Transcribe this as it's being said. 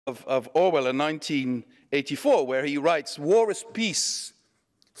of Orwell in 1984, where he writes, "War is peace,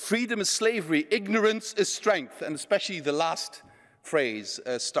 freedom is slavery, ignorance is strength," and especially the last phrase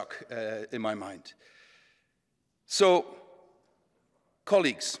stuck in my mind. So,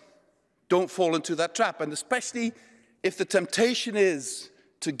 colleagues, don't fall into that trap, and especially if the temptation is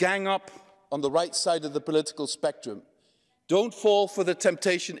to gang up on the right side of the political spectrum, don't fall for the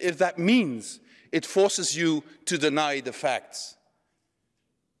temptation if that means it forces you to deny the facts.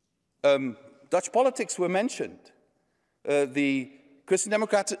 Dutch politics were mentioned. The Christian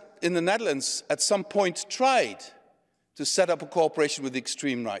Democrats in the Netherlands at some point tried to set up a cooperation with the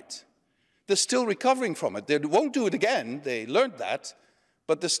extreme right. They're still recovering from it. They won't do it again, they learned that,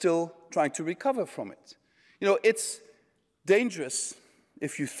 but they're still trying to recover from it. You know, it's dangerous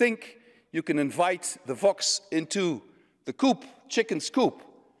if you think you can invite the fox into the coop, chicken's coop,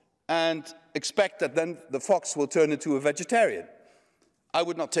 and expect that then the fox will turn into a vegetarian. I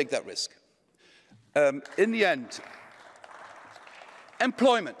would not take that risk. In the end,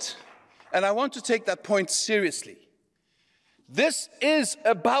 employment, and I want to take that point seriously. This is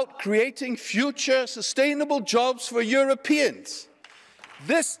about creating future sustainable jobs for Europeans.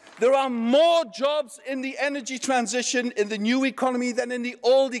 There are more jobs in the energy transition, in the new economy, than in the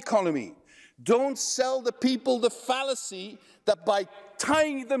old economy. Don't sell the people the fallacy that by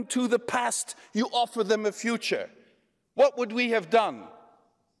tying them to the past, you offer them a future. What would we have done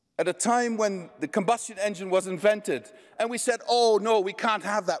at a time when the combustion engine was invented and we said, oh no, we can't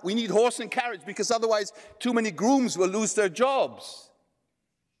have that. We need horse and carriage because otherwise too many grooms will lose their jobs?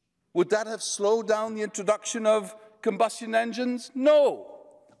 Would that have slowed down the introduction of combustion engines? No.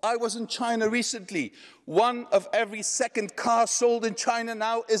 I was in China recently. 1 of every 2nd car sold in China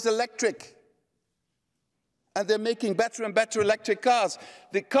now is electric. And they're making better and better electric cars.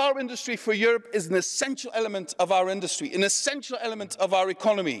 The car industry for Europe is an essential element of our industry, an essential element of our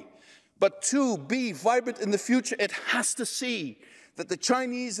economy. But to be vibrant in the future, it has to see that the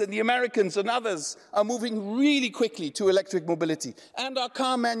Chinese and the Americans and others are moving really quickly to electric mobility. And our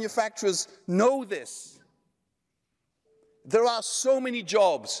car manufacturers know this. There are so many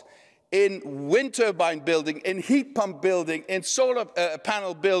jobs in wind turbine building, in heat pump building, in solar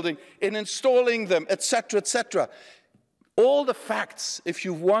panel building, in installing them, etc., etc. All the facts, if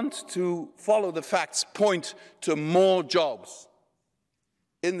you want to follow the facts, point to more jobs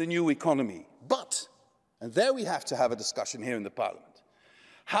in the new economy. But, and there we have to have a discussion here in the Parliament,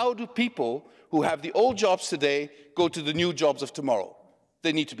 how do people who have the old jobs today go to the new jobs of tomorrow?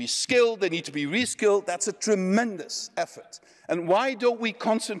 They need to be skilled, they need to be reskilled. That's a tremendous effort. And why don't we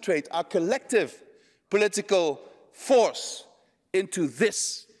concentrate our collective political force into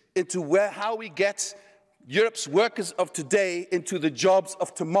this, into how we get Europe's workers of today into the jobs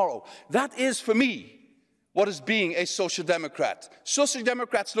of tomorrow? That is, for me, what is being a social democrat. Social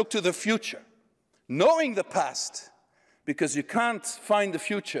democrats look to the future, knowing the past, because you can't find the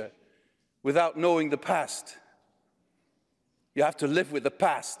future without knowing the past. You have to live with the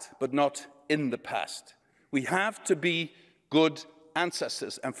past, but not in the past. We have to be good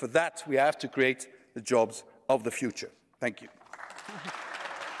ancestors, and for that we have to create the jobs of the future. Thank you.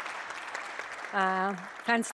 Frans